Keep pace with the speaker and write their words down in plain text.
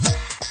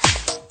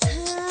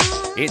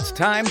It's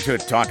time to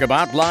talk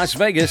about Las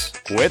Vegas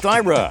with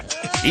Ira.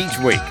 Each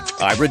week,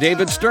 Ira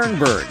David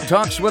Sternberg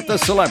talks with the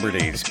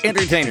celebrities,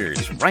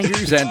 entertainers,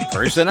 writers, and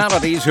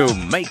personalities who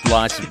make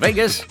Las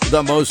Vegas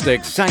the most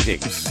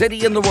exciting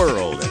city in the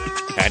world.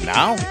 And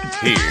now,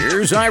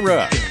 here's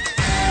Ira.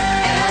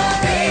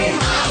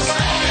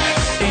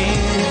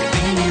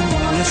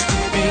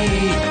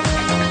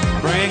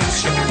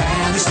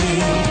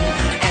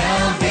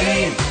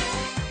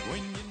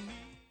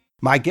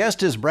 My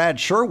guest is Brad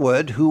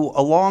Sherwood, who,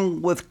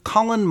 along with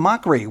Colin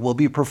Mochrie, will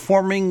be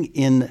performing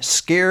in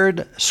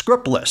Scared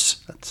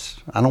Scriptless.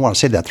 I don't want to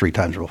say that 3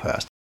 times real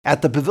fast.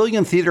 At the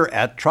Pavilion Theater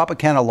at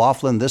Tropicana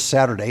Laughlin this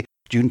Saturday,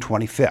 June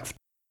 25th.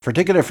 For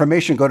ticket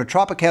information, go to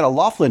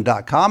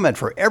TropicanaLaughlin.com, and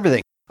for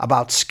everything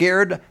about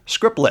Scared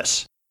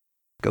Scriptless,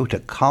 go to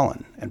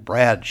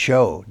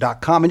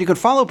ColinandBradShow.com. And you can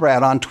follow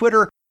Brad on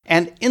Twitter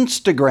and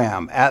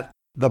Instagram at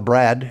the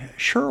Brad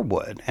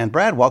Sherwood. And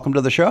Brad, welcome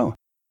to the show.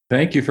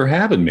 Thank you for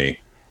having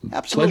me.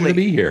 Absolutely. Pleasure to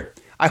be here.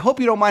 I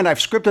hope you don't mind. I've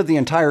scripted the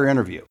entire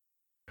interview.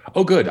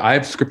 Oh, good.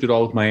 I've scripted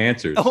all of my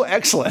answers. Oh,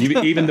 excellent.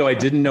 Even though I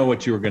didn't know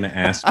what you were going to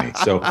ask me.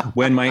 So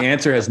when my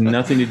answer has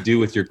nothing to do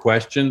with your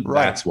question,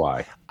 right, that's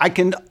why. I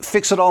can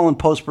fix it all in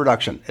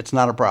post-production. It's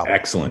not a problem.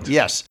 Excellent.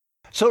 Yes.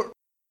 So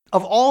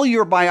of all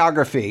your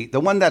biography, the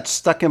one that's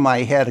stuck in my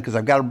head, because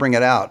I've got to bring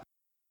it out,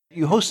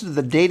 you hosted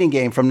The Dating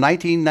Game from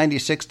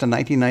 1996 to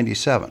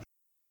 1997.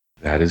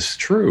 That is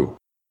true.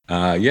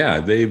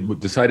 They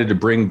decided to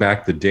bring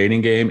back The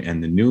Dating Game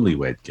and The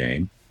Newlywed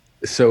Game.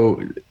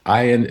 So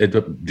I ended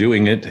up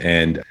doing it,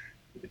 and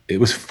it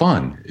was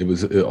fun. It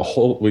was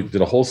we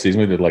did a whole season.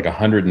 We did like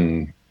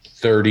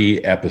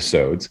 130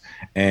 episodes,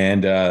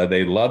 and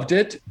they loved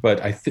it.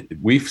 But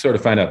we sort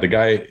of found out the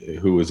guy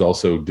who was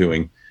also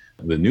doing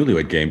The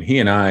Newlywed Game, he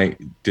and I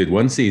did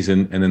one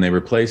season, and then they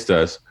replaced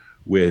us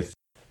with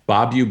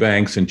Bob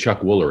Eubanks and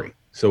Chuck Woolery.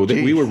 So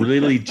that we were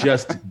really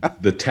just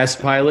the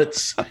test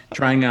pilots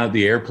trying out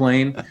the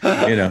airplane.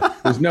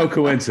 There's no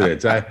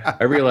coincidence.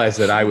 I realized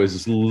that I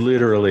was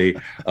literally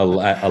a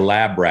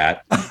lab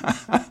rat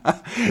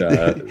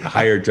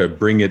hired to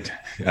bring it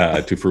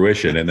to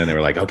fruition. And then they were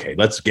like, okay,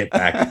 let's get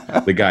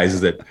back the guys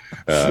that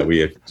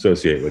we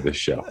associate with this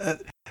show.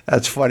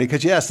 That's funny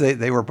because, yes,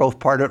 they were both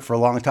part of it for a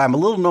long time. A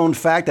little known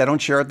fact, I don't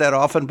share it that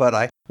often, but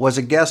I was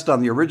a guest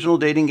on the original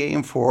Dating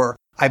Game for,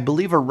 I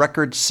believe, a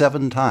record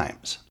 7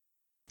 times.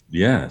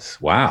 Yes.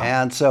 Wow.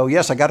 And so,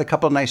 yes, I got a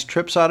couple of nice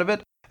trips out of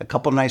it, a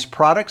couple of nice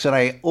products, and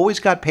I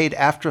always got paid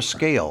after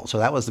scale. So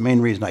that was the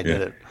main reason I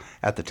did it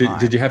at the time.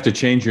 Did you have to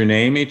change your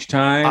name each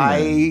time?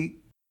 I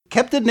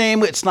kept the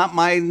name. It's not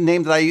my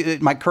name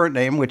my current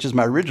name, which is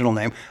my original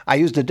name. I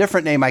used a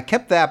different name. I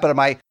kept that, but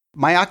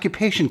my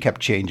occupation kept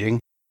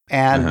changing.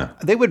 And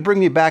they would bring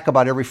me back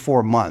about every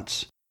 4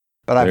 months.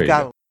 But I've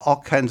got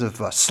all kinds of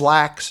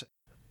slacks.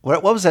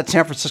 What was that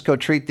San Francisco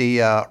treat? The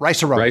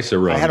Rice-A-Roni.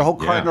 Rice-A-Roni. I had a whole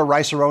carton of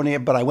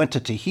Rice-A-Roni, but I went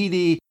to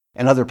Tahiti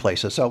and other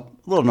places. So,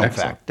 little known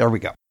fact. There we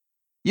go.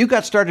 You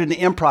got started in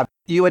improv.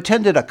 You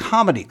attended a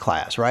comedy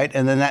class, right?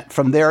 And then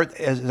from there,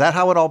 is that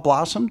how it all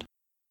blossomed?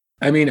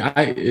 I mean,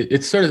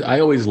 I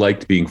always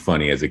liked being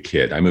funny as a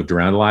kid. I moved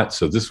around a lot.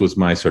 So this was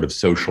my sort of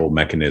social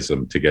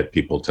mechanism to get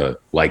people to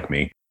like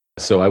me.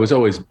 So I was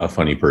always a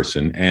funny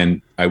person.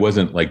 And I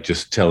wasn't like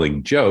just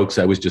telling jokes.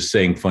 I was just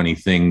saying funny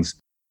things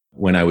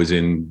when I was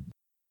in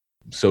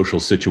social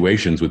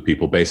situations with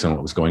people based on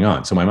what was going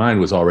on. So my mind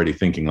was already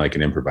thinking like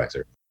an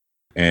improviser.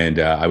 And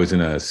I was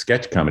in a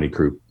sketch comedy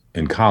group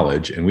in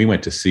college, and we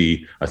went to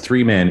see a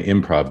 3-man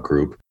improv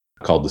group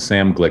called the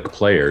Sam Glick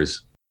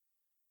Players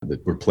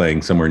that were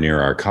playing somewhere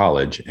near our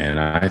college. And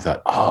I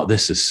thought, oh,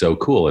 this is so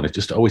cool. And it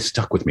just always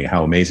stuck with me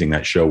how amazing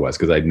that show was,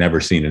 because I'd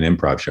never seen an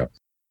improv show.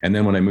 And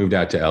then when I moved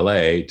out to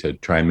LA to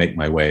try and make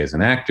my way as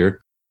an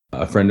actor,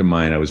 a friend of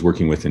mine I was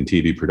working with in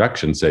TV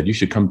production said, you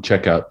should come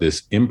check out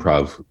this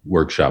improv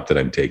workshop that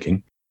I'm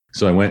taking.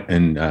 So I went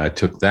and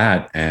took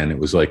that, and it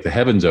was like the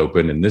heavens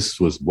opened, and this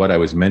was what I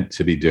was meant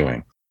to be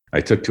doing.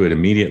 I took to it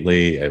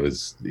immediately. It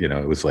was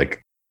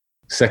like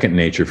second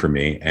nature for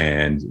me,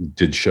 and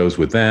did shows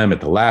with them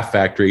at the Laugh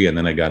Factory. And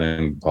then I got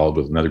involved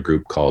with another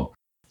group called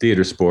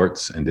Theater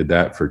Sports and did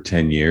that for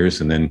 10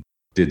 years. And then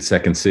did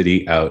Second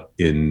City out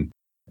in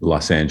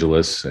Los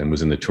Angeles and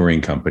was in the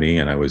touring company.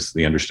 And I was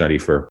the understudy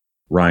for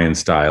Ryan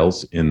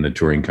Stiles in the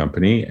touring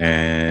company,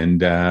 and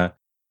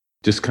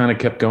just kind of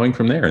kept going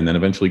from there. And then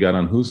eventually got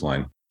on Whose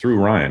Line through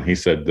Ryan. He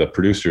said the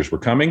producers were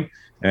coming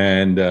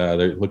and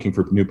they're looking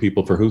for new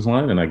people for Whose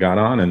Line. And I got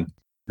on and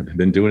have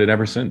been doing it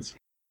ever since.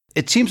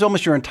 It seems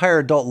almost your entire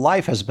adult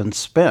life has been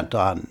spent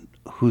on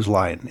Whose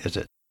Line, is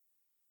it?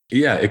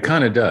 Yeah, it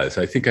kind of does.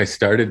 I think I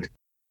started,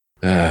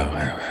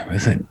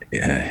 was it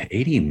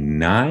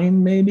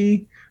 89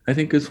 maybe? I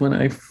think is when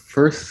I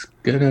first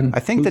got on. I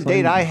think the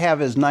date I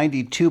have is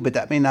 92, but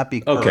that may not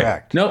be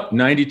correct. No,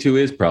 92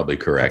 is probably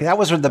correct. Okay, that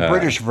was the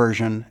British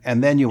version,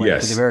 and then you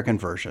went to the American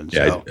version.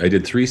 Yeah, I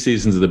did 3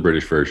 seasons of the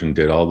British version,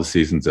 did all the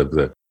seasons of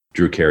the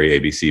Drew Carey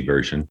ABC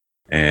version,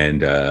 and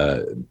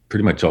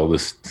pretty much all the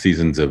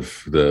seasons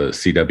of the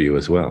CW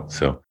as well.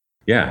 So,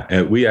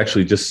 yeah, we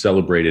actually just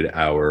celebrated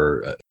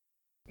our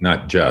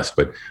not just,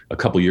 but a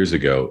couple years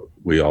ago,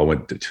 we all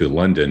went to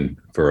London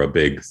for a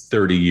big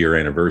 30-year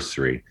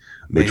anniversary,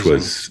 which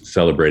was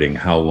celebrating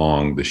how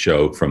long the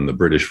show from the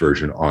British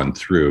version on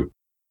through,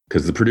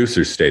 because the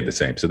producers stayed the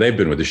same. So they've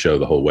been with the show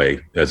the whole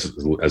way,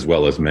 as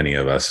well as many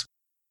of us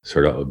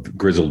sort of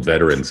grizzled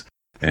veterans.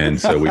 And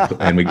so we got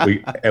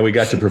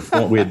to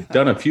perform. We had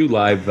done a few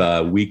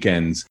live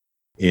weekends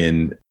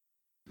in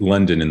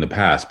London in the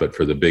past, but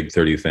for the big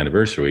 30th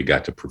anniversary, we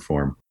got to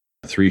perform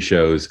 3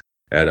 shows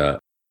at a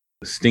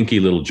stinky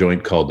little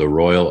joint called the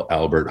Royal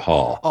Albert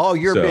Hall. Oh,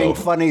 you're being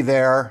funny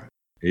there.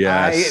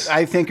 Yes.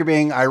 I think you're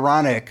being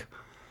ironic.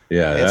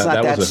 Yeah, it's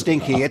not that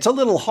stinky. It's a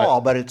little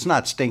hall, but it's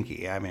not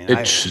stinky. I mean, it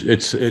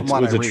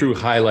was a true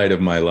highlight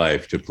of my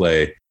life to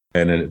play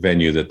in a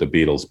venue that the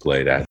Beatles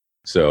played at.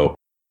 So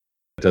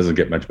it doesn't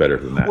get much better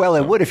than that. Well,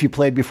 it would if you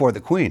played before the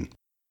Queen.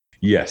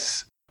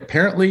 Yes.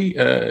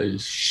 Apparently,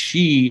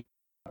 she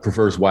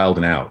prefers Wild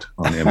 'N Out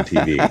on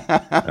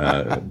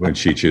MTV when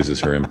she chooses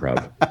her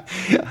improv.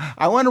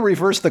 I want to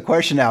reverse the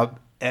question now,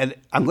 and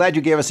I'm glad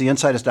you gave us the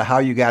insight as to how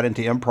you got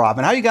into improv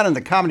and how you got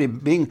into comedy,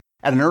 being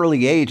at an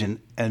early age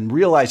and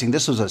realizing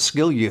this was a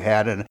skill you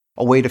had and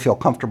a way to feel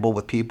comfortable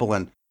with people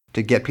and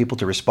to get people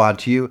to respond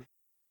to you.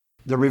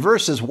 The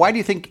reverse is, why do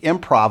you think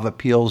improv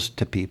appeals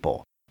to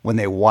people when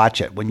they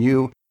watch it? When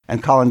you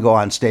and Colin go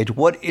on stage,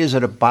 what is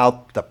it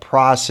about the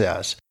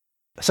process?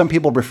 Some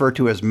people refer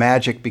to it as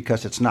magic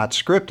because it's not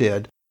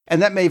scripted,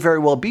 and that may very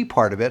well be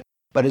part of it,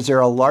 but is there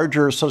a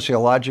larger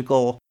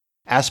sociological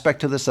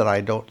aspect to this that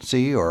I don't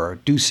see or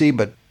do see,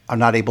 but I'm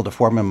not able to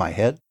form in my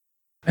head?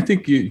 I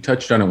think you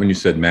touched on it when you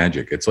said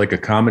magic. It's like a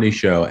comedy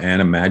show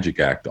and a magic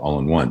act all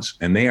in once,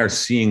 and they are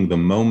seeing the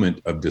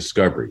moment of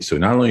discovery. So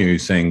not only are you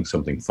saying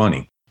something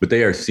funny, but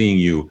they are seeing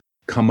you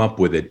come up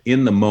with it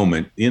in the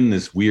moment, in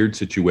this weird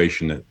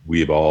situation that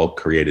we've all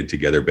created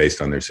together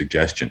based on their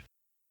suggestion.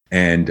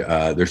 And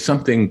there's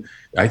something,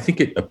 I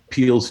think it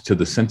appeals to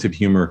the sense of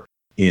humor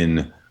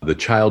in the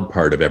child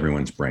part of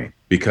everyone's brain,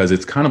 because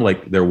it's kind of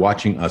like they're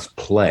watching us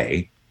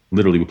play,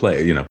 literally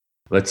play,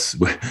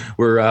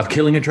 we're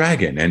killing a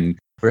dragon and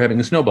we're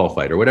having a snowball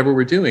fight or whatever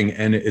we're doing.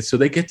 And so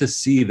they get to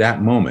see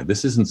that moment.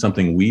 This isn't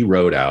something we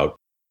wrote out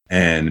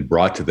and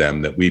brought to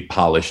them that we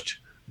polished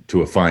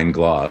to a fine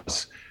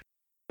gloss.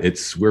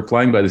 We're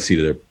flying by the seat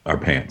of our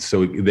pants.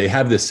 So they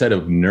have this set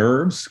of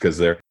nerves because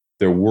they're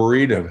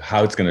worried of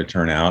how it's going to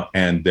turn out,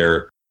 and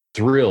they're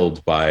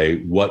thrilled by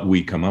what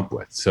we come up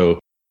with. So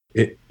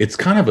it's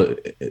kind of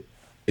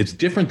it's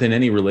different than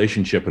any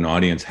relationship an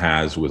audience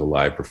has with a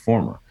live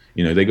performer.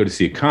 They go to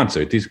see a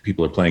concert. These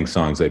people are playing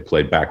songs they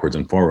played backwards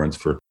and forwards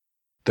for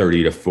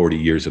 30 to 40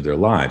 years of their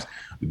lives.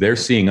 They're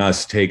seeing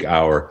us take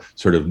our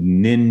sort of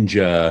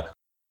ninja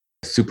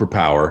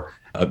superpower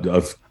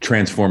of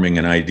transforming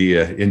an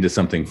idea into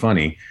something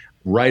funny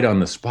right on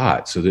the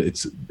spot. So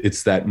that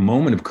it's that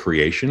moment of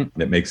creation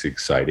that makes it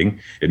exciting.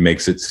 It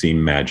makes it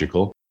seem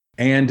magical.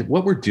 And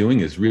what we're doing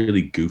is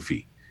really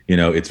goofy.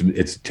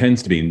 It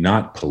tends to be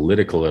not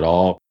political at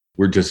all.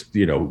 We're just,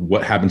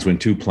 what happens when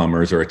 2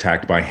 plumbers are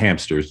attacked by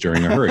hamsters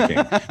during a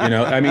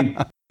hurricane?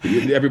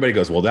 Everybody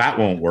goes, well, that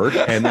won't work.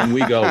 And then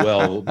we go,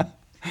 well,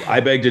 I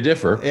beg to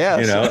differ.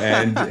 Yes.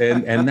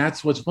 And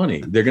that's what's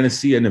funny. They're going to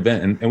see an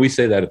event. And we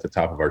say that at the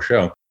top of our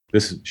show.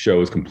 This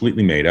show is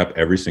completely made up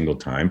every single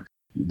time.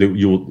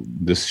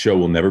 This show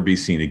will never be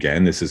seen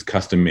again. This is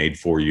custom made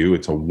for you.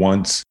 It's a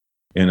once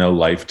in a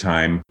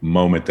lifetime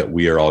moment that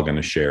we are all going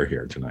to share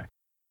here tonight.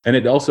 And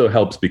it also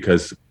helps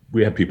because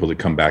we have people that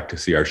come back to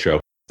see our show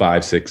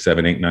 5, 6,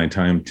 7, 8, 9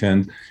 times,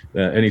 10,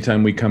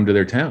 anytime we come to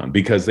their town,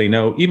 because they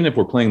know even if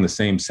we're playing the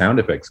same sound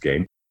effects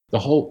game, the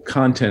whole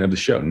content of the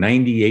show,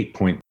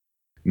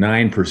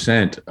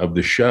 98.9% of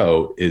the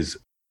show is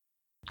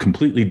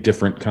completely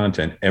different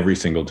content every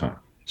single time.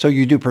 So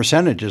you do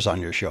percentages on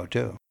your show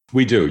too?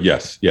 We do,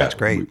 yes. Yeah. That's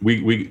great.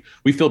 We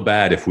feel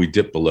bad if we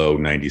dip below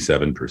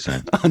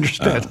 97%.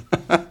 Understood.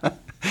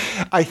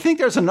 I think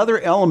there's another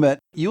element,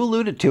 you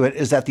alluded to it,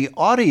 is that the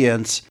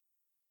audience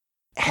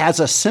has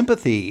a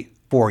sympathy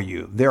for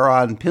you. They're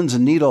on pins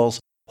and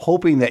needles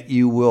hoping that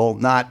you will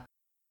not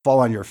fall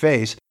on your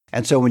face.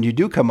 And so when you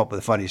do come up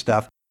with funny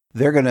stuff,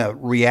 they're going to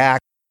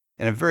react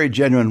in a very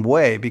genuine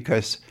way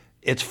because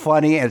it's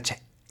funny and it's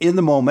in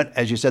the moment,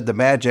 as you said, the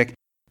magic,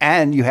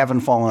 and you haven't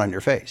fallen on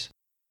your face.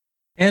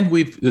 And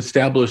we've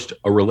established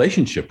a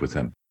relationship with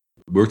them.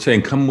 We're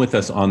saying, come with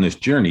us on this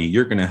journey.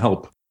 You're going to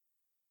help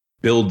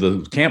build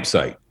the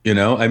campsite,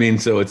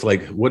 so it's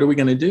like, what are we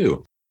going to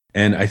do?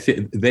 And I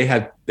think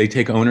they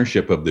take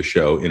ownership of the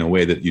show in a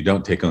way that you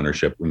don't take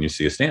ownership when you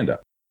see a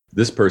stand-up.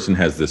 This person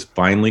has this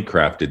finely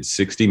crafted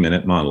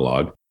 60-minute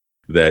monologue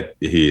that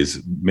he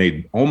has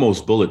made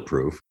almost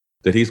bulletproof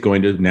that he's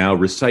going to now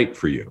recite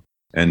for you.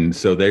 And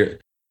so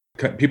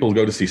people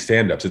go to see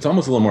stand-ups. It's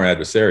almost a little more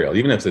adversarial.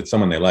 Even if it's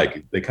someone they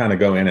like, they kind of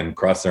go in and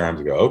cross their arms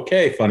and go,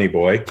 okay, funny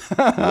boy,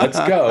 let's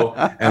go.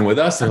 And with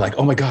us, they're like,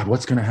 oh my God,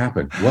 what's going to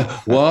happen?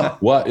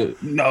 What?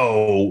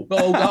 No.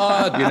 Oh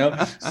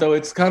God, So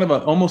it's kind of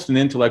almost an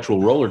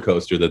intellectual roller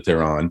coaster that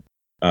they're on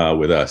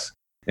with us.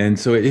 And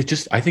so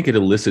I think it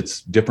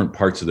elicits different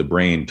parts of the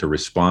brain to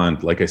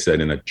respond, like I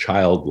said, in a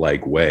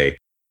childlike way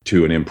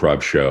to an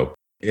improv show.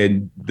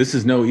 And this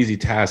is no easy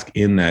task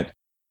in that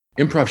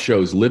improv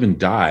shows live and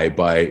die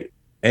by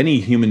any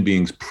human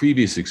being's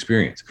previous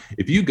experience.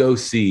 If you go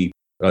see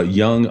a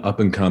young up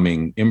and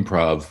coming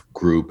improv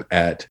group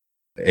at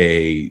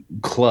a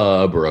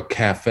club or a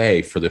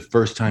cafe for the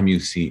first time you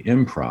see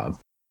improv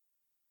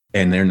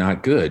and they're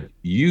not good,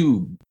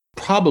 you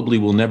probably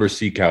will never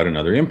seek out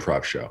another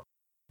improv show.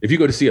 If you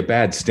go to see a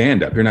bad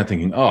stand-up, you're not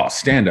thinking, oh,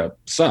 stand-up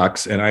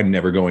sucks, and I'm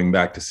never going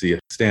back to see a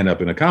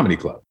stand-up in a comedy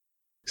club.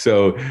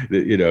 So,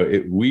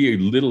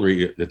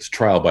 it's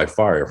trial by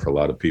fire for a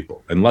lot of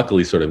people. And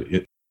luckily,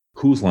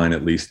 Whose Line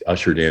at least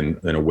ushered in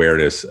an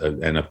awareness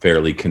and a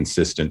fairly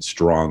consistent,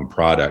 strong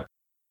product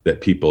that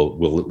people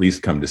will at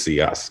least come to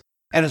see us.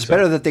 And it's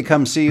better that they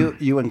come see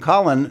you and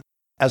Colin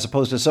as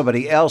opposed to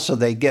somebody else, so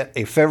they get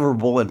a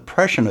favorable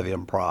impression of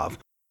improv.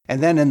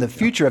 And then in the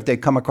future, if they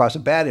come across a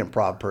bad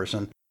improv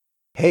person,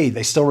 hey,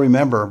 they still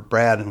remember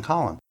Brad and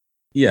Colin.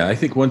 Yeah, I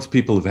think once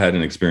people have had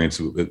an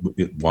experience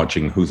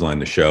watching Whose Line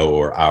the show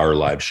or our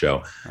live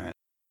show, right.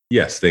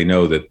 Yes, they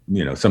know that,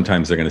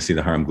 sometimes they're going to see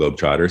the Harlem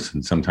Globetrotters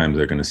and sometimes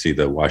they're going to see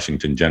the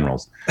Washington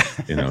Generals,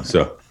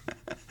 so.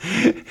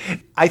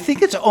 I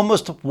think it's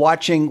almost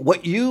watching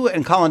what you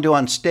and Colin do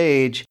on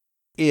stage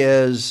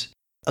is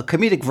a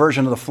comedic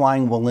version of the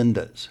Flying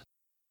Wallendas.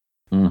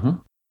 Mm-hmm.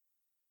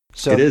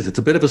 So it is. It's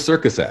a bit of a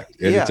circus act.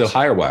 Yes. It's a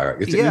higher wire.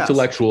 It's an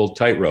intellectual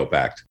tightrope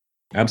act.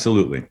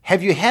 Absolutely.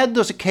 Have you had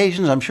those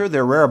occasions? I'm sure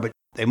they're rare, but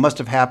they must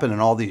have happened in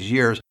all these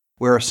years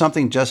where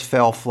something just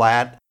fell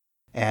flat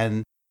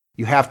and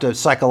you have to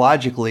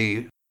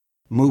psychologically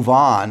move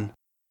on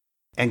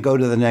and go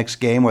to the next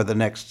game or the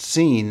next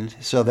scene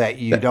so that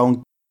you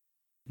don't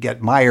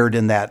get mired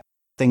in that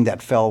thing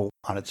that fell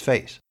on its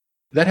face.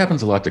 That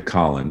happens a lot to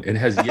Colin. It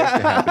has yet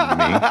to happen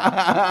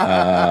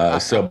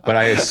to me. But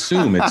I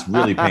assume it's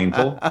really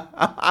painful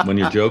when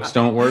your jokes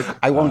don't work.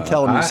 I won't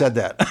tell him you said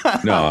that.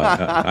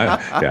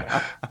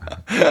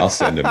 I'll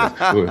send him.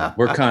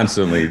 We're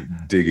constantly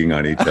digging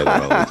on each other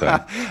all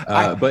the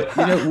time. But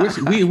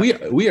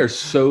we are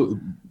so.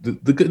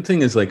 The good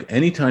thing is, like,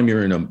 anytime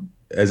you're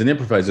as an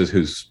improviser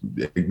who's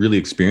really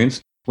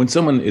experienced, when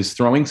someone is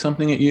throwing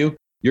something at you,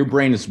 your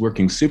brain is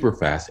working super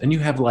fast, and you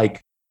have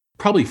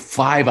probably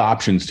 5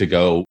 options to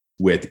go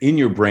with in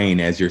your brain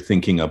as you're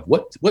thinking of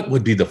what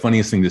would be the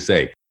funniest thing to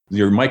say.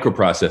 Your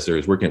microprocessor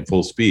is working at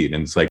full speed.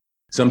 And it's like,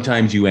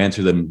 sometimes you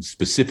answer them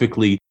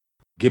specifically,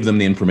 give them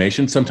the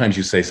information. Sometimes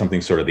you say something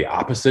sort of the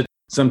opposite.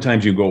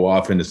 Sometimes you go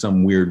off into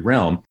some weird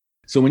realm.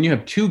 So when you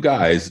have 2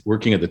 guys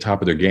working at the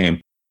top of their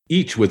game,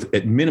 each with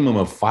at minimum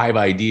of 5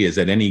 ideas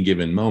at any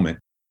given moment,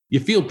 you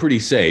feel pretty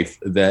safe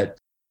that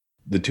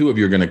the 2 of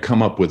you are going to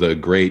come up with a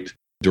great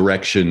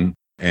direction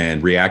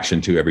and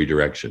reaction to every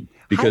direction.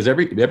 Because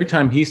every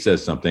time he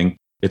says something,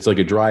 it's like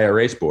a dry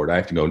erase board. I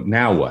have to go,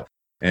 now what?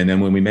 And then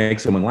when we make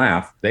someone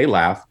laugh, they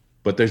laugh,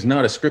 but there's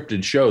not a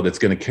scripted show that's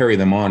going to carry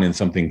them on in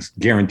something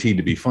guaranteed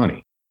to be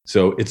funny.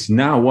 So it's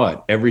now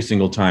what? Every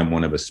single time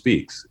one of us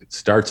speaks, it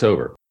starts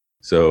over.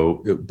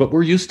 So, but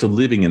we're used to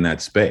living in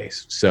that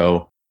space.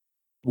 So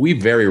we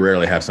very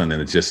rarely have something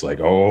that's just like,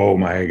 oh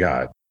my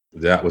God,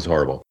 that was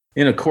horrible.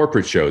 In a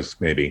corporate shows,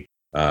 maybe.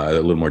 A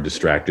little more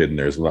distracted, and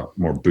there's a lot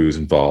more booze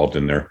involved,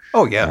 and they're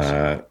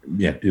they're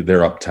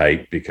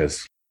uptight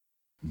because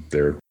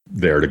they're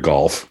there to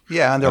golf.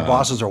 Yeah, and their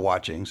bosses are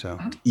watching. So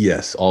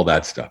yes, all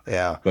that stuff.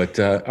 Yeah, but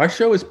our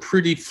show is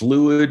pretty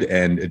fluid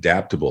and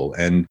adaptable,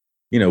 and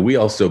we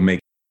also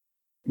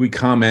we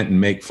comment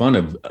and make fun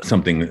of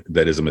something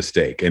that is a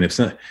mistake. And if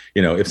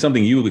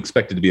something you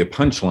expected to be a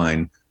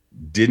punchline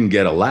didn't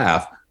get a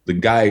laugh, the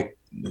guy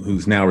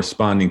who's now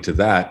responding to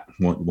that,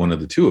 one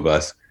of the 2 of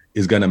us,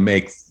 is going to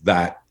make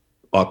that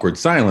awkward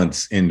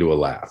silence into a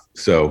laugh.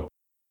 So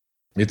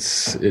I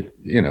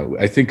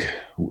think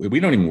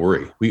we don't even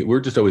worry. We're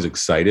just always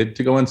excited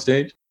to go on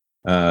stage.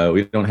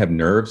 We don't have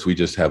nerves. We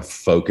just have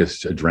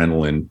focused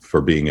adrenaline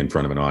for being in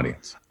front of an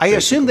audience. I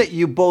assume that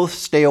you both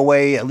stay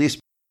away, at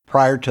least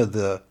prior to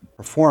the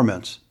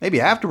performance.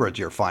 Maybe afterwards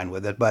you're fine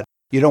with it, but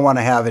you don't want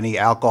to have any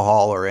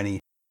alcohol or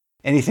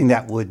anything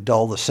that would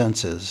dull the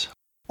senses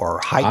or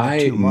heighten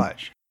it too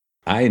much.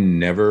 I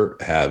never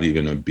have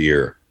even a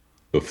beer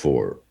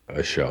before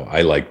a show.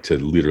 I like to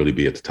literally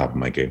be at the top of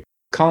my game.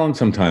 Colin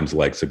sometimes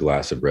likes a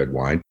glass of red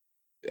wine.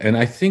 And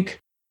I think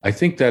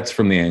that's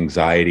from the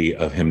anxiety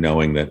of him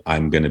knowing that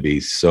I'm going to be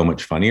so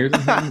much funnier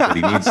than him, that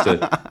he needs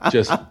to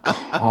just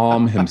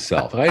calm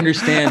himself. I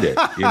understand it,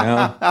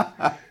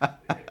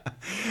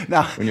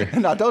 Now,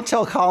 don't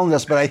tell Colin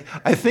this, but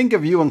I think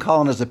of you and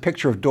Colin as a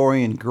picture of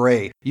Dorian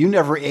Gray. You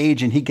never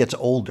age and he gets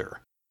older.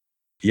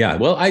 Yeah,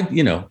 well,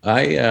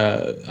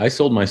 I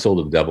sold my soul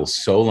to the devil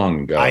so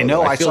long ago. I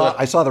know. I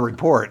saw the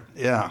report.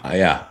 Yeah.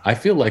 I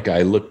feel like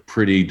I look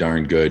pretty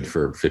darn good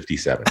for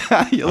 57.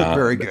 You look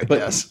very good.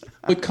 Yes.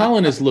 But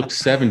Colin has looked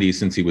 70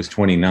 since he was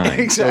 29.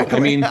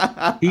 Exactly.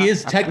 So, he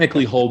is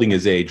technically holding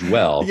his age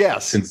well.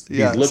 Yes. Since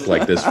he's looked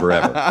like this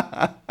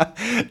forever.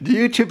 Do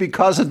you two,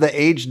 because of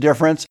the age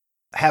difference,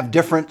 have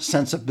different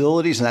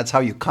sensibilities and that's how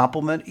you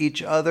complement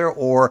each other?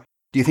 Or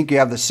do you think you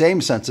have the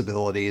same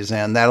sensibilities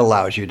and that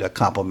allows you to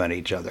complement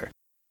each other?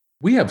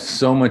 We have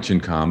so much in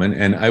common.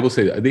 And I will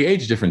say the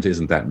age difference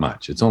isn't that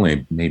much. It's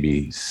only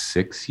maybe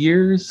 6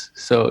 years.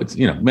 So it's,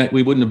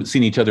 we wouldn't have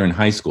seen each other in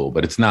high school,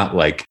 but it's not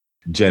like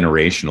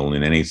generational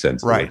in any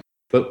sense. Right.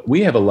 But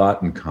we have a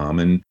lot in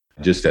common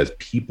just as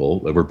people.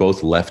 We're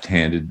both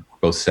left-handed,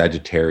 both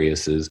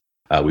Sagittariuses.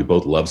 We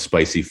both love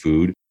spicy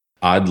food.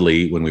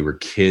 Oddly, when we were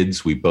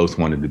kids, we both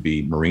wanted to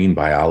be marine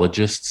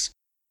biologists.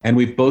 And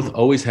we've both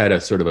always had a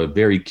sort of a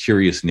very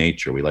curious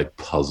nature. We like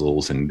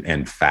puzzles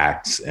and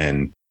facts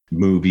and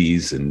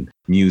movies and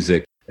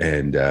music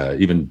and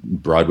even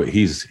Broadway.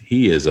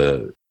 He is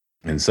a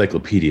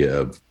encyclopedia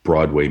of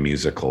Broadway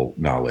musical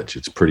knowledge.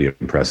 It's pretty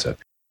impressive.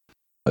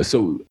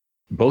 So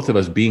both of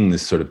us being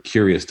this sort of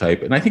curious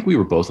type, and I think we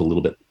were both a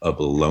little bit of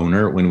a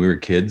loner when we were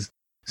kids.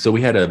 So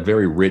we had a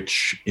very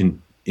rich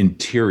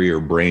interior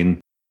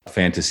brain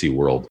fantasy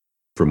world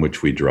from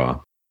which we draw.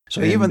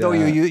 So even though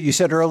you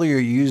said earlier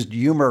you used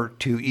humor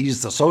to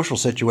ease the social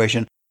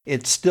situation,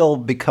 it still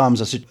becomes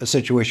a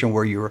situation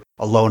where you're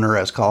a loner,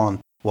 as Colin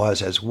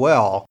was as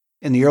well,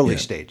 in the early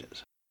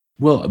stages.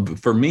 Well,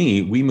 for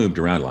me, we moved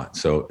around a lot.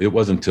 So it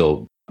wasn't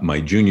until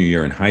my junior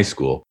year in high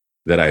school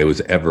that I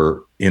was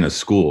ever in a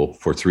school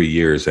for 3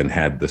 years and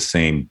had the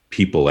same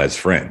people as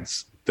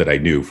friends that I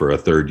knew for a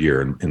third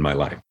year in my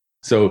life.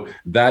 So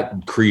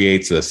that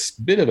creates a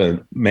bit of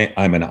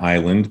I'm an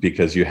island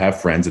because you have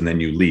friends and then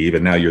you leave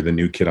and now you're the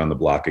new kid on the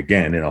block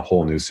again in a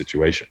whole new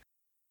situation.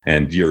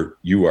 And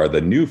you are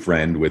the new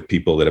friend with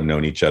people that have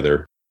known each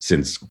other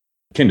since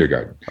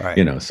kindergarten.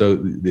 Right. So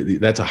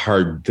that's a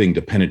hard thing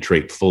to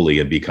penetrate fully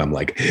and become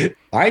like,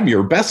 I'm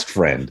your best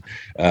friend.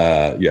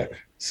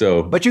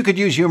 So, but you could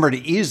use humor to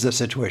ease the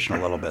situation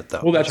a little bit,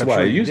 though. Well, that's why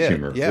I used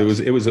humor. Yes.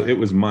 It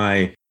was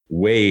my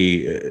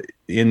way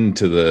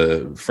into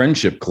the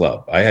friendship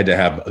club. I had to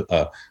have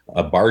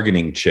a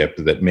bargaining chip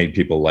that made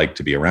people like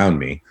to be around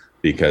me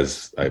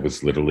because I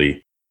was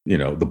literally,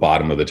 the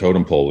bottom of the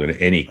totem pole in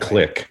any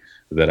clique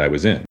that I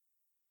was in.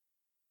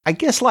 I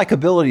guess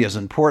likability is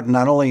important,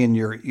 not only in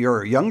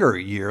your younger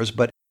years,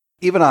 but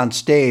even on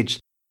stage.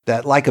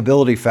 That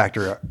likability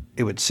factor,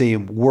 it would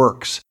seem,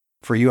 works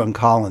for you and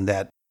Colin,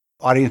 that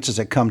audiences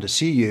that come to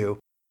see you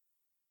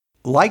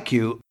like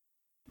you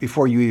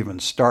before you even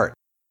start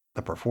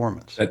the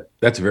performance.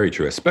 That's very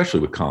true, especially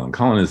with Colin.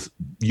 Colin is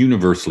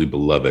universally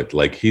beloved.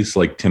 Like he's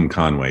like Tim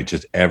Conway,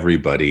 just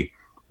everybody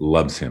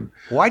loves him.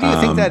 Why do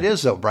you think that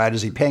is, though, Brad?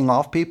 Is he paying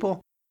off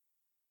people?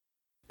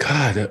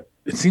 God,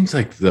 it seems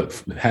like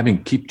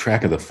keep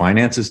track of the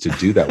finances to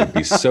do that would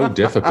be so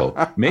difficult.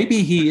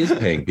 Maybe he is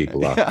paying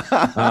people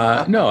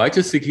off. No, I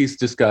just think he's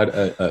just got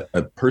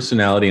a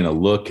personality and a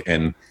look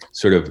and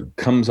sort of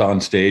comes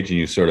on stage and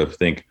you sort of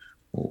think,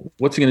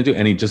 what's he going to do?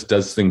 And he just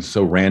does things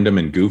so random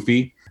and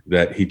goofy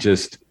that he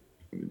just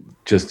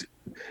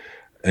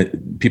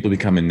people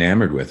become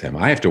enamored with him.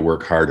 I have to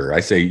work harder. I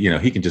say,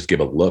 he can just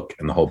give a look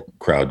and the whole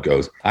crowd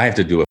goes. I have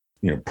to do a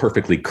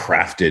perfectly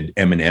crafted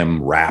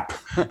M&M rap,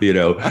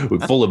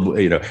 full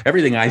of,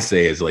 everything I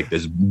say is like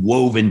this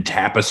woven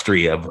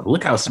tapestry of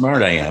look how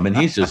smart I am. And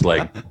he's just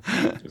like,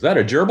 is that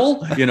a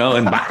gerbil?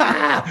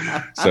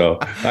 And so,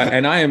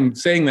 and I am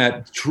saying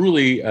that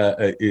truly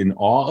in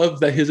awe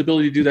of his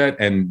ability to do that.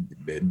 And,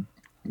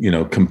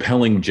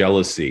 compelling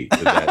jealousy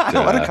that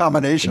what a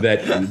combination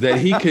that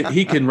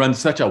he can run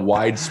such a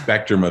wide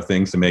spectrum of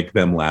things to make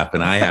them laugh.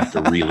 And I have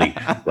to really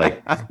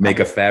make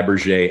a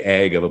Fabergé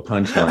egg of a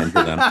punchline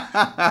for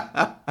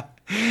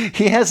them.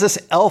 He has this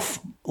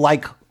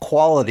elf-like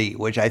quality,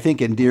 which I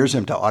think endears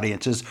him to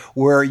audiences,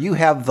 where you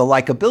have the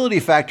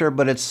likability factor,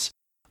 but it's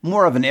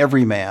more of an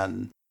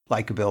everyman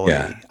likability.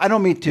 Yeah. I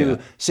don't mean to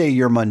say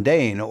you're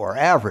mundane or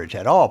average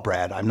at all,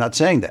 Brad. I'm not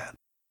saying that.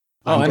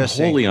 I'm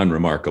wholly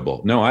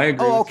unremarkable. No, I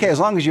agree. Oh, okay. As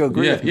long as you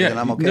agree with me, then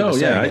I'm okay. No, with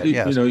saying it.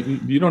 Yes.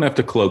 You don't have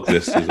to cloak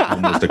this as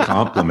almost a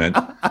compliment.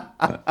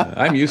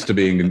 I'm used to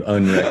being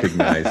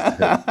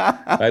unrecognized.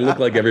 I look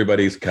like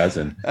everybody's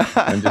cousin.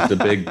 I'm just a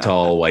big,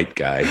 tall, white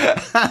guy.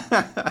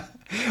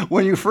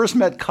 When you first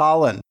met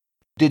Colin,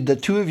 did the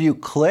two of you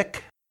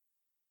click?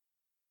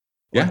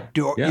 Yeah.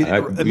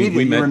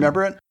 Immediately, you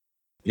remember it?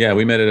 Yeah,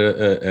 we met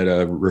at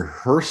a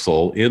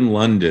rehearsal in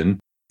London.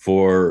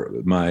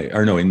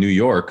 In New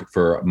York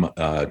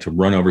to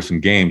run over some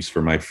games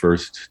for my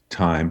first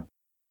time.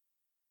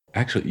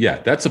 Actually,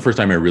 that's the first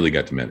time I really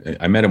got to meet him.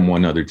 I met him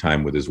one other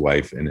time with his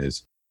wife and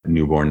his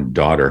newborn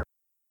daughter,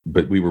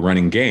 but we were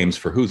running games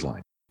for Whose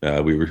Line.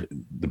 The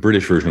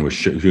British version was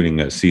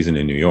shooting a season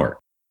in New York,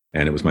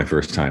 and it was my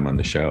first time on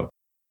the show.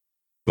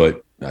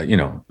 But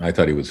I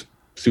thought he was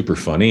super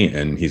funny,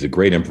 and he's a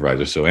great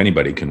improviser, so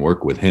anybody can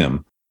work with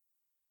him.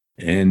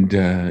 And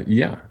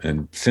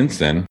and since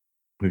then,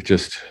 we've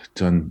just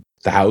done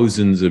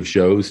thousands of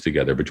shows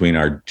together between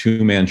our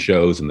two-man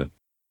shows and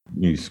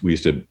we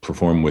used to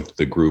perform with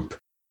the group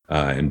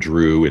and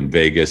Drew in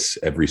Vegas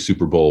every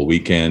Super Bowl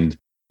weekend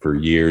for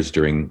years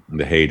during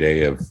the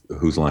heyday of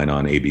Whose Line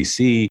on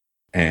ABC.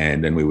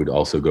 And then we would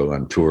also go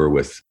on tour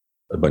with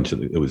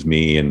it was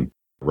me and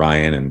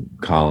Ryan and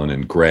Colin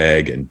and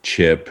Greg and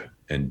Chip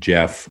and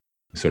Jeff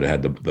sort of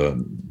had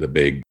the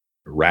big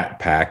Rat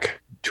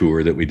Pack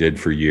tour that we did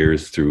for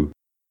years through,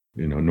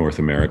 North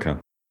America.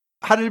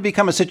 How did it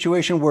become a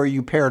situation where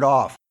you paired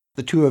off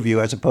the two of you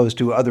as opposed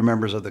to other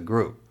members of the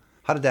group?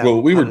 How did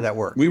that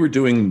work? We were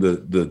doing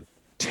the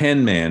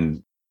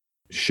 10-man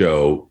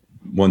show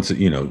once,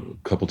 a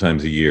couple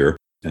times a year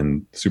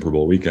and Super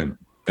Bowl weekend.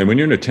 And when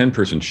you're in a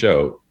 10-person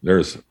show,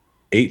 there's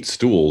 8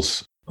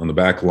 stools on the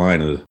back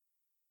line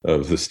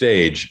of the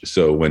stage.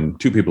 So when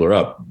 2 people are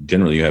up,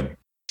 generally you have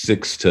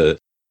 6 to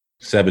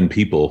 7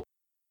 people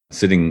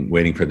sitting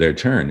waiting for their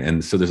turn.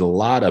 And so there's a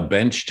lot of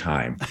bench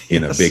time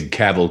in a big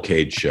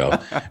cavalcade show.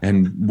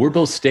 And we're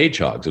both stage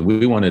hogs, and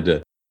we wanted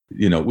to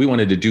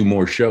do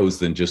more shows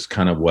than just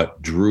kind of what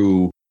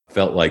Drew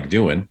felt like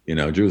doing.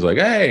 Drew was like,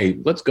 hey,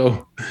 let's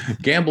go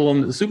gamble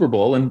on the Super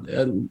Bowl,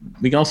 and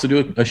we can also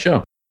do a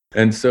show.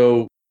 And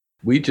so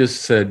we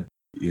just said,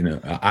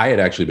 I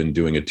had actually been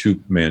doing a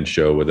 2-man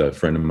show with a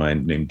friend of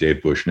mine named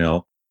Dave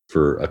Bushnell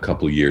for a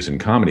couple of years in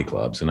comedy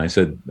clubs. And I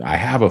said, I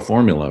have a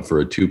formula for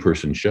a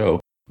 2-person show.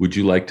 Would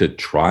you like to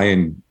try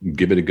and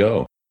give it a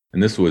go?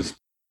 And this was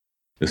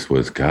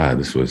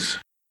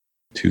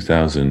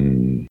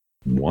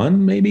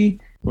 2001, maybe,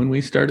 when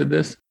we started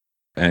this.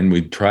 And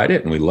we tried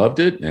it and we loved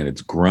it. And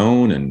it's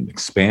grown and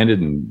expanded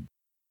and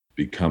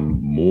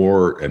become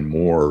more and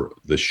more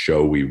the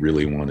show we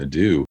really want to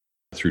do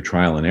through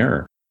trial and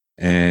error.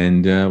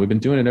 And we've been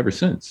doing it ever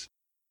since.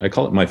 I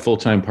call it my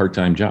full-time,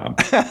 part-time job.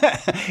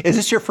 Is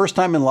this your first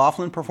time in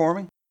Laughlin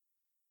performing?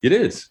 It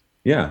is,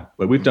 yeah.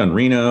 But we've done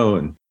Reno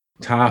and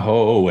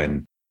Tahoe,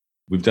 and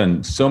we've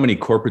done so many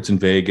corporates in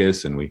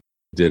Vegas, and we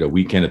did a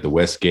weekend at the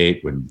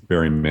Westgate when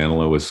Barry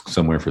Manilow was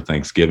somewhere for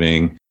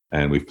Thanksgiving,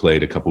 and we've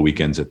played a couple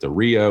weekends at the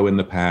Rio in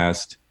the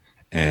past,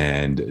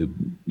 and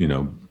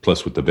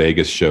plus with the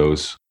Vegas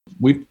shows,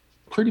 we've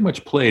pretty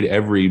much played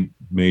every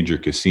major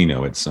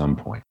casino at some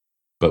point,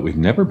 but we've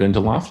never been to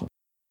Laughlin.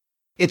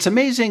 It's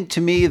amazing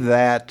to me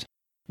that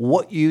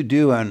what you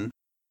do and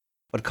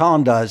what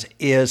Colin does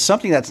is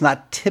something that's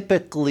not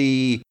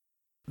typically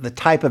the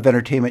type of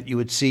entertainment you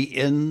would see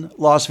in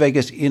Las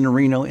Vegas, in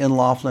Reno, in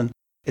Laughlin,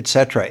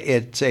 etc.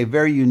 It's a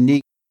very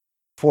unique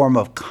form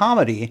of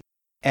comedy,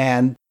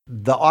 and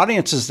the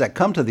audiences that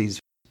come to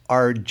these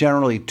are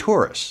generally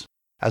tourists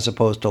as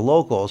opposed to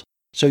locals.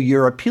 So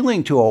you're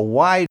appealing to a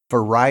wide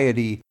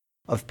variety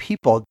of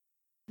people.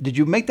 Did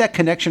you make that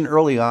connection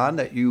early on,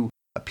 that you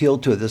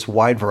appealed to this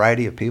wide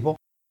variety of people?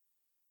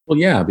 Well,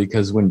 yeah,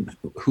 because when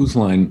Whose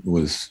Line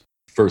was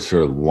first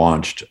sort of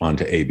launched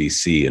onto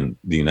ABC and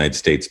the United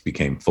States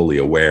became fully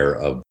aware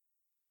of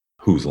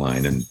Whose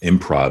Line and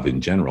improv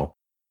in general,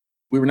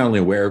 we were not only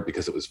aware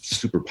because it was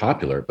super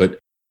popular, but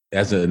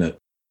as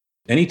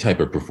any type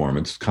of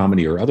performance,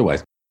 comedy or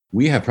otherwise,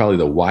 we have probably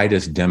the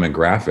widest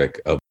demographic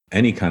of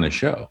any kind of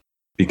show,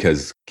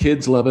 because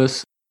kids love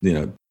us.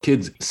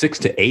 Kids 6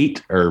 to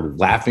 8 are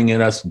laughing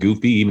at us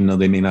goofy, even though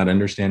they may not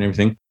understand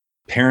everything.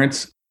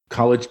 Parents,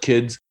 college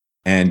kids,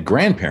 and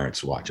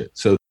grandparents watch it.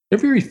 So there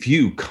are very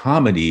few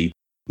comedy,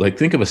 like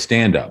think of a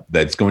stand-up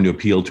that's going to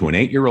appeal to an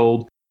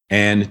 8-year-old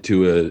and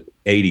to a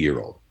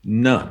 80-year-old.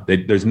 None.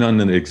 There's none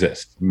that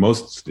exist.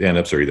 Most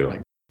stand-ups are either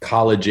like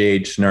college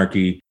age,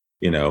 snarky,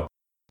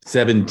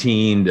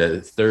 17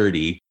 to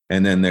 30.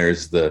 And then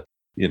there's the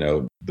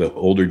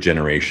older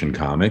generation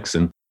comics.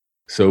 And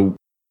so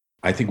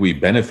I think we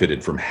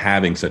benefited from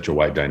having such a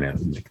wide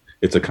dynamic.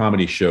 It's a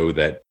comedy show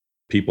that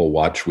people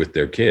watch with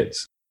their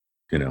kids,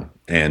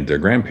 and their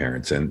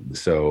grandparents. And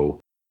so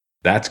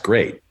that's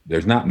great.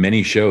 There's not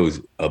many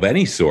shows of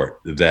any sort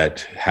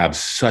that have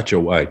such a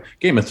wide.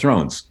 Game of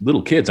Thrones,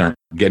 little kids aren't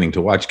getting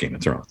to watch Game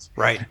of Thrones.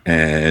 Right.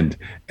 And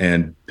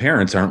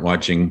parents aren't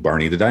watching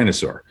Barney the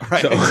Dinosaur.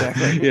 Right, so,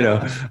 exactly.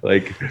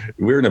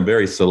 We're in a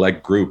very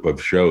select group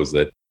of shows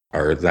that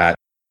are that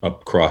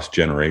across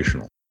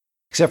generational.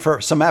 Except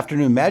for some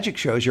afternoon magic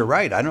shows, you're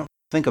right. I don't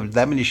think of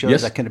that many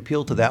shows that can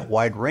appeal to that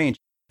wide range.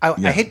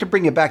 I hate to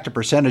bring you back to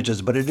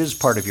percentages, but it is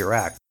part of your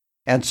act.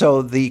 And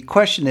so the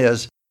question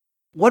is,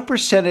 what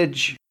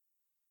percentage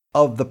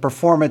of the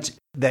performance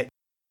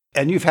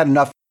and you've had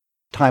enough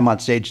time on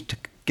stage to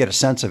get a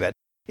sense of it,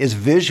 is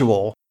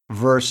visual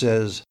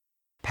versus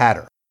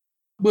patter?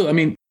 Well, I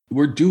mean,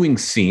 we're doing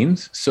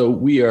scenes, so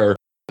we are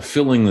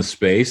filling the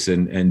space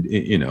and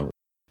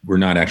we're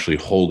not actually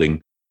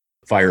holding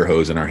fire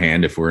hose in our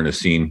hand if we're in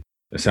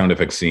a sound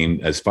effect scene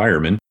as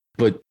firemen,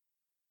 but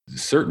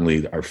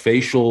certainly our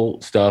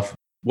facial stuff,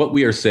 what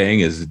we are saying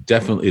is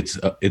definitely,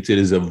 it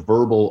is a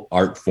verbal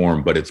art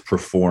form, but it's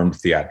performed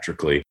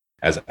theatrically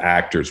as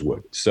actors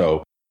would.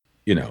 So,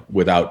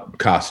 without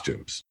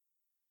costumes.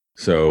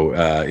 So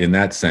in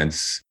that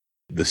sense,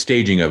 the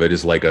staging of it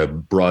is like a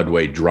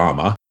Broadway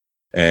drama,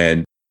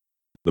 and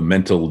the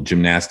mental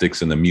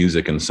gymnastics and the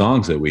music and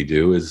songs that we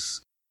do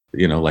is,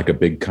 like a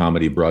big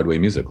comedy Broadway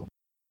musical.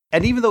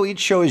 And even though each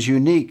show is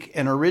unique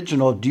and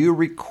original, do you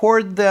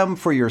record them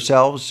for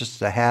yourselves just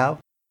to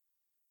have?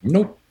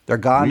 Nope. They're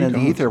gone in the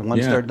ether.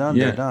 Once they're done,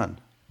 they're done.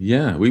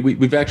 Yeah,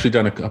 we've actually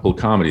done a couple of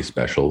comedy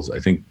specials. I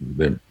think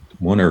they're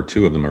one or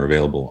two of them are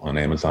available on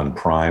Amazon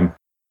Prime,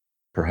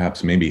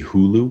 perhaps maybe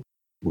Hulu.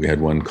 We had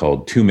one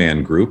called Two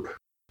Man Group,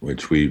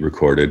 which we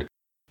recorded.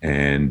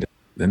 And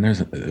then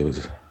there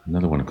was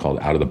another one called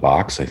Out of the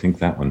Box. I think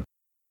that one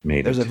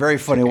made There's a very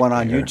funny one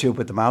on YouTube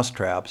with the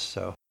mousetraps.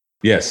 So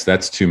yes,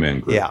 that's Two Man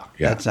Group.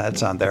 Yeah.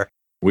 That's on there.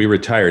 We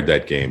retired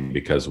that game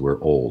because we're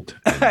old.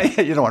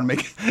 You don't want to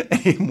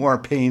make any more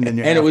pain than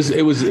you And it was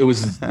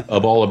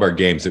of all of our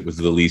games, it was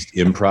the least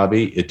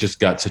improv-y. It just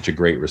got such a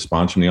great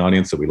response from the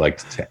audience that we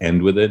liked to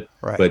end with it.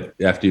 Right. But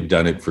after you've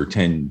done it for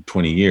 10,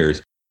 20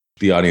 years,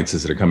 the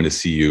audiences that are coming to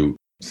see you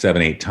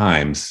 7, 8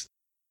 times,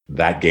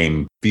 that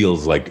game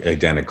feels like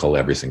identical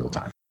every single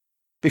time.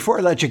 Before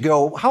I let you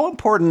go, how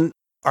important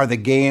are the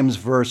games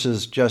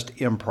versus just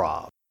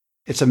improv?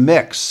 It's a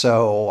mix.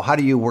 So how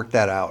do you work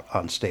that out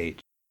on stage?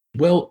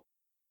 Well,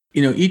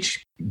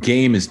 each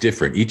game is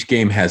different. Each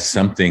game has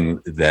something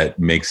that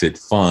makes it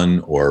fun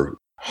or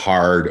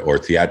hard or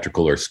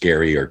theatrical or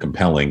scary or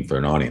compelling for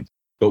an audience.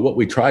 But what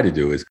we try to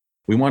do is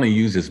we want to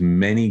use as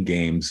many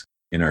games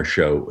in our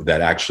show that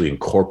actually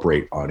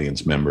incorporate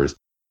audience members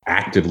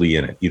actively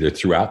in it, either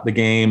throughout the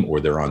game or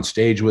they're on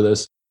stage with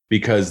us,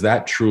 because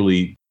that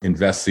truly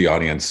invests the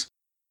audience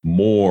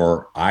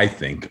more, I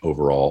think,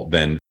 overall,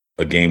 than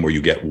a game where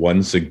you get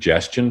one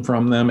suggestion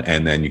from them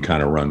and then you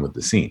kind of run with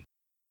the scene.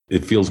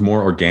 It feels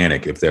more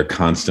organic if they're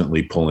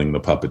constantly pulling the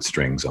puppet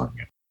strings on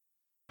you.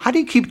 How do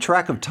you keep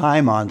track of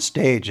time on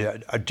stage?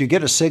 Do you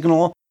get a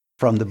signal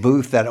from the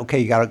booth that, okay,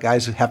 you got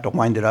guys who have to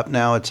wind it up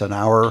now, it's an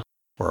hour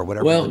or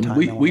whatever? Well,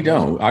 we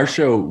don't. Our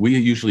show, we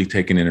usually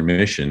take an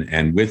intermission,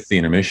 and with the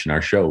intermission,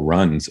 our show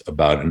runs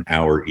about an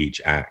hour each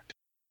act.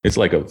 It's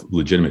like a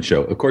legitimate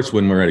show. Of course,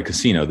 when we're at a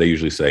casino, they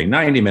usually say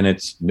 90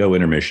 minutes, no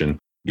intermission.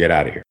 Get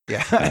out of here.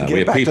 Yeah,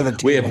 get back to the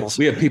tables.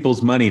 We have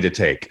people's money to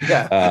take.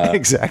 Yeah,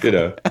 exactly.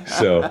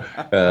 So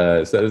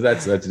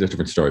that's a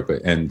different story.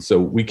 And so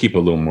we keep a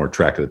little more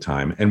track of the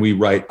time, and we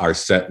write our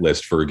set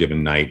list for a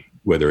given night,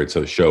 whether it's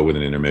a show with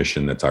an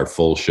intermission that's our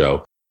full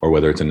show, or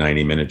whether it's a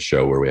 90-minute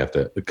show where we have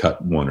to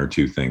cut one or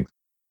two things.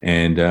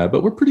 And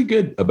but we're pretty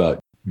good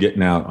about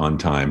getting out on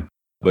time.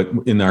 But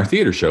in our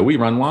theater show, we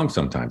run long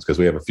sometimes because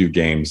we have a few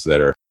games that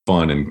are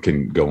fun and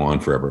can go on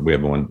forever. We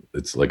have one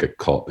that's like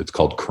it's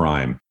called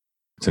Crime.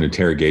 It's an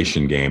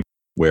interrogation game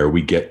where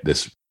we get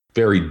this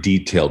very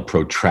detailed,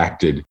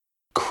 protracted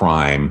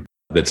crime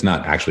that's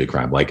not actually a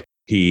crime. Like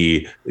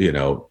he,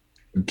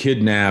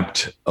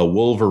 kidnapped a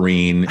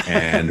wolverine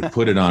and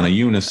put it on a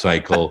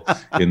unicycle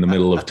in the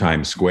middle of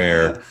Times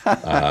Square.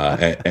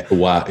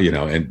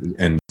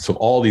 And so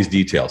all these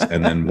details.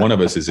 And then one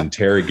of us is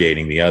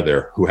interrogating the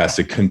other, who has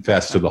to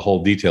confess to the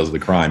whole details of the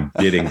crime,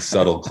 getting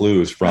subtle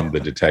clues from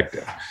the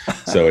detective.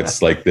 So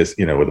it's like this,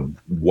 with a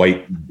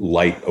white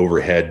light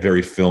overhead,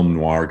 very film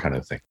noir kind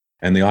of thing.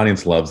 And the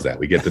audience loves that.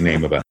 We get the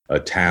name of a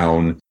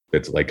town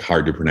that's like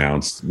hard to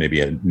pronounce,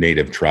 maybe a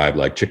native tribe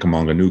like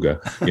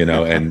Chickamauga,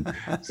 and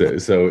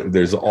so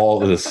there's all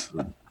this,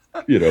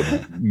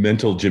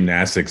 mental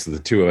gymnastics that the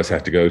two of us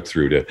have to go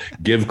through to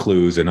give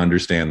clues and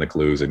understand the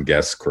clues and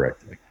guess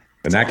correctly.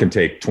 And that can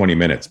take 20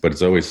 minutes, but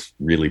it's always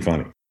really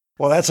funny.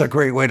 Well, that's a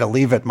great way to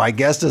leave it. My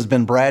guest has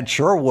been Brad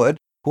Sherwood,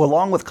 who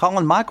along with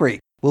Colin Mochrie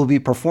will be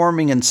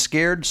performing in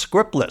Scared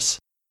Scriptless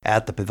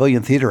at the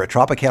Pavilion Theater at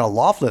Tropicana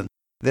Laughlin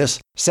this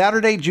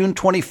Saturday, June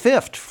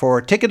 25th.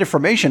 For ticket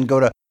information, go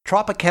to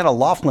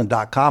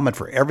TropicanaLaughlin.com, and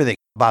for everything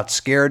about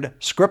Scared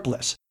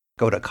Scriptless,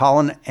 go to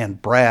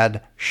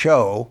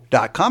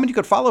ColinandBradShow.com, and you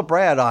can follow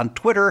Brad on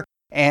Twitter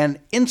and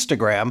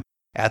Instagram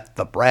at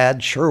the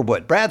Brad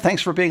Sherwood. Brad,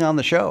 thanks for being on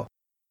the show.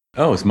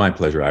 Oh, it's my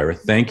pleasure, Ira.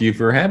 Thank you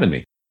for having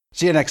me.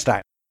 See you next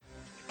time.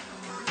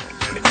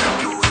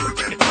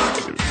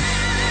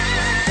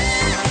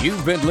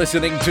 You've been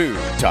listening to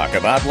Talk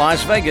About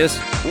Las Vegas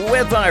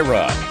with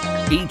Ira.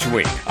 Each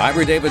week,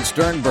 Ira David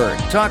Sternberg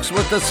talks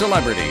with the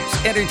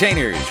celebrities,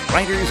 entertainers,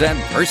 writers, and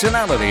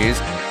personalities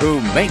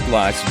who make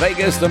Las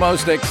Vegas the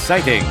most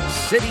exciting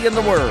city in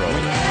the world.